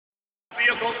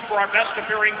vehicles for our best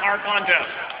appearing car contest.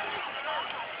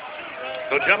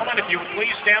 So, gentlemen, if you would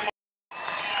please stand by.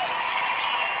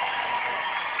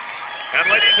 And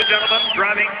ladies and gentlemen,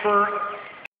 driving for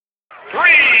 3,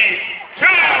 2,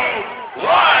 1,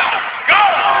 go!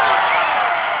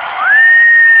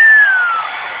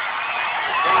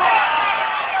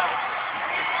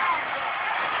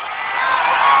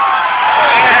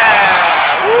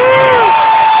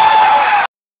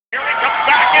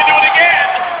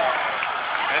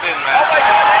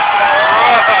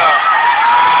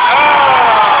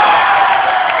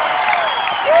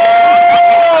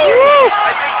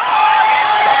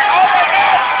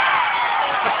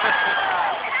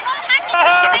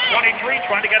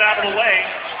 Trying to get out of the way.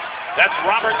 That's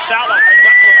Robert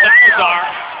Salazar.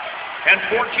 And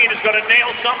 14 is going to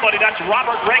nail somebody. That's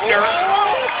Robert Regner.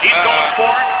 He's going for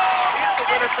it.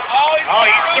 Oh,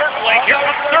 he's certainly. Here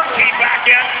comes 13 back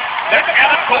in. That's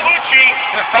Evan Colucci.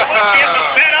 Colucci in the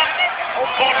setup.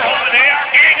 Motorhome, and they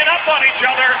are ganging up on each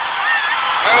other.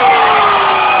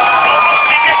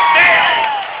 Colucci gets nailed.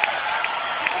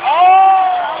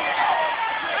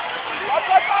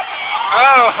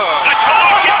 The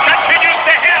Colucci continues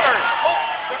to hammer.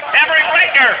 Hammering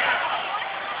Regner.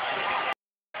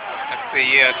 That's the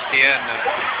ESPN.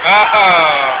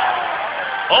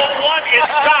 0-1 is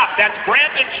stopped. That's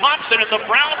Brandon Thompson in the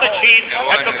brown machine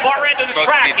at the far end of the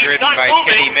track. He's not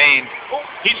moving.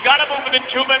 He's got to move within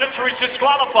 2 minutes or he's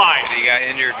disqualified. But he got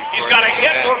injured before. He's got to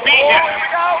hit or be hit.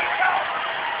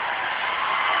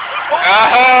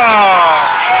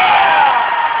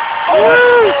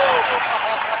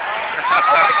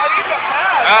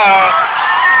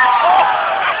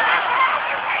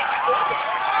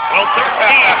 Well, 13.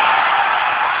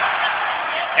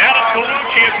 Adam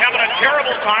Colucci is having a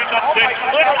terrible time. They're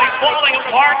literally falling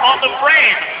apart on the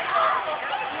frame.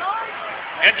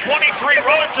 And 23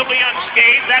 relatively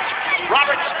unscathed. That's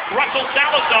Russell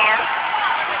Salazar.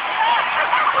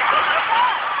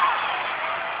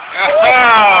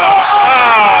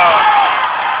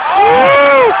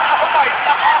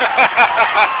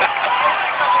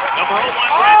 Number 01,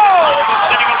 Brandon is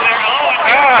sitting over there. Oh, and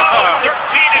here it goes. 13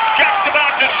 is just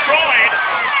about destroyed.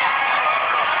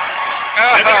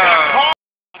 And they're going to call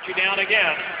you down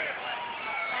again.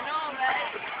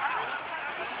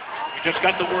 We just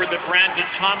got the word that Brandon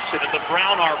Thompson in the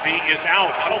brown RV is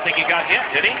out. I don't think he got hit,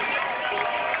 did he?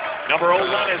 Number 01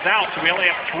 is out, so we only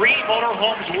have 3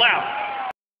 motorhomes left.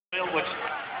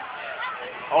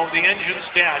 The engine's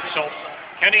dead, so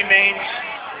Kenny Main's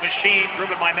machine,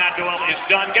 driven by Matt Doyle, is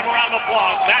done. Give a round of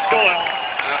applause. Matt Doyle,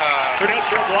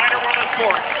 producer of Rider Run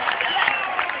Sport.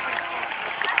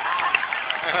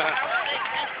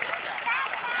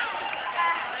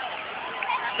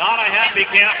 Not a happy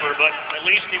camper, but at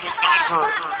least he was not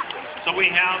hurt. So we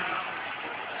have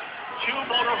 2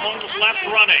 motorhomes left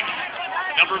running.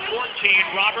 Number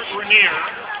 14, Robert Renier,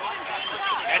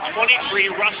 and 23,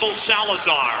 Russell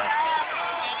Salazar.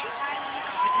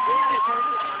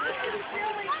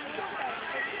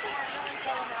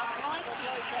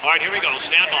 All right, here we go.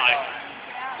 Stand by.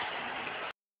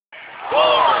 4,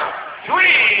 3,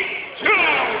 2,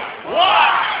 1,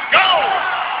 go!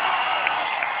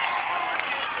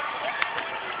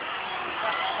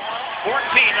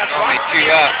 That's only right. 2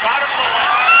 up.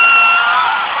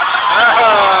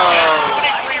 And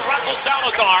 23, Russell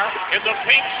Salazar in the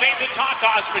pink St.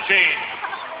 Tatas machine.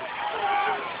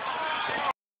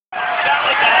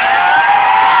 Salazar.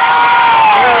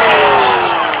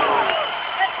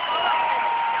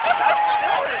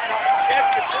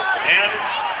 And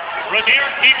Renier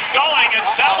keeps going, and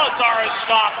Salazar is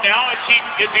stopped now. Is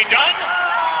he done?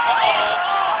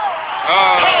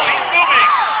 No, he's moving.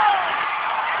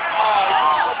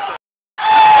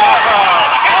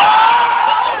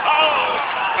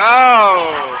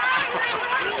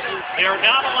 They are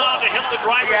not allowed to hit the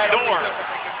driver's door.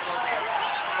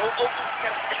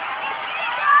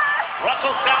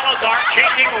 Russell Salazar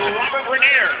chasing Robert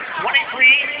Renier.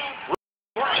 23,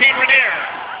 14 Renier.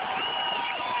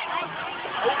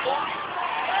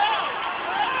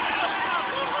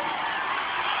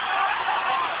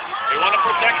 They want to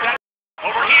protect that.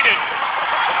 Overheated.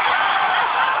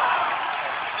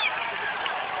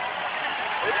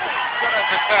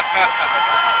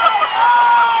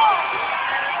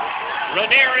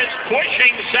 Renier is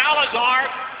pushing Salazar.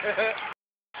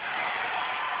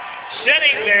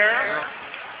 Sitting there.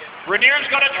 Renier's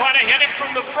going to try to hit him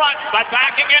from the front by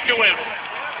backing into him.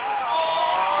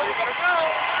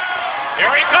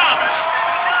 Here he comes.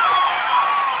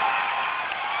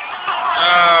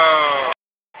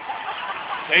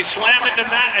 They slam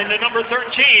into number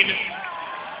 13.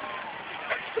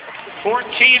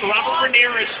 14, Robert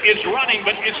Renier is running,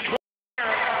 but it's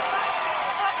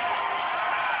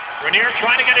Rainier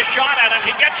trying to get a shot at him.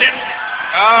 He gets it.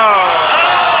 Oh.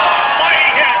 Mighty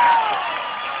hit.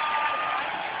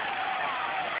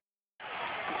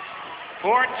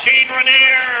 14,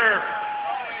 Rainier.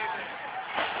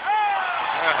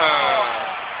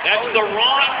 That's the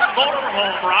wrong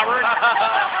motorhome, Robert.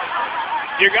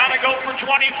 You got to go for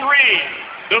 23.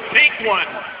 The pink one.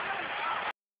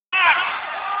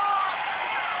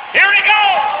 Here he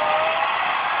goes.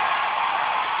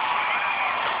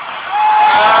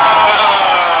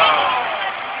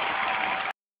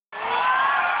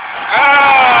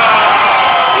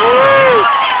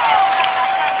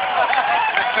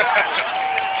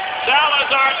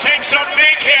 Salazar takes a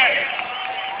big hit.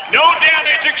 No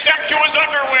damage except to his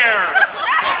underwear.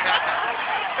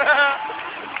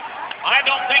 I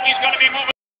don't think he's going to be moving.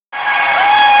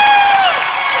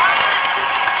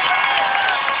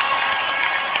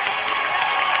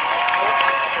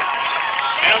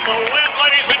 And the win,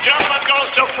 ladies and gentlemen, goes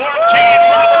to 14.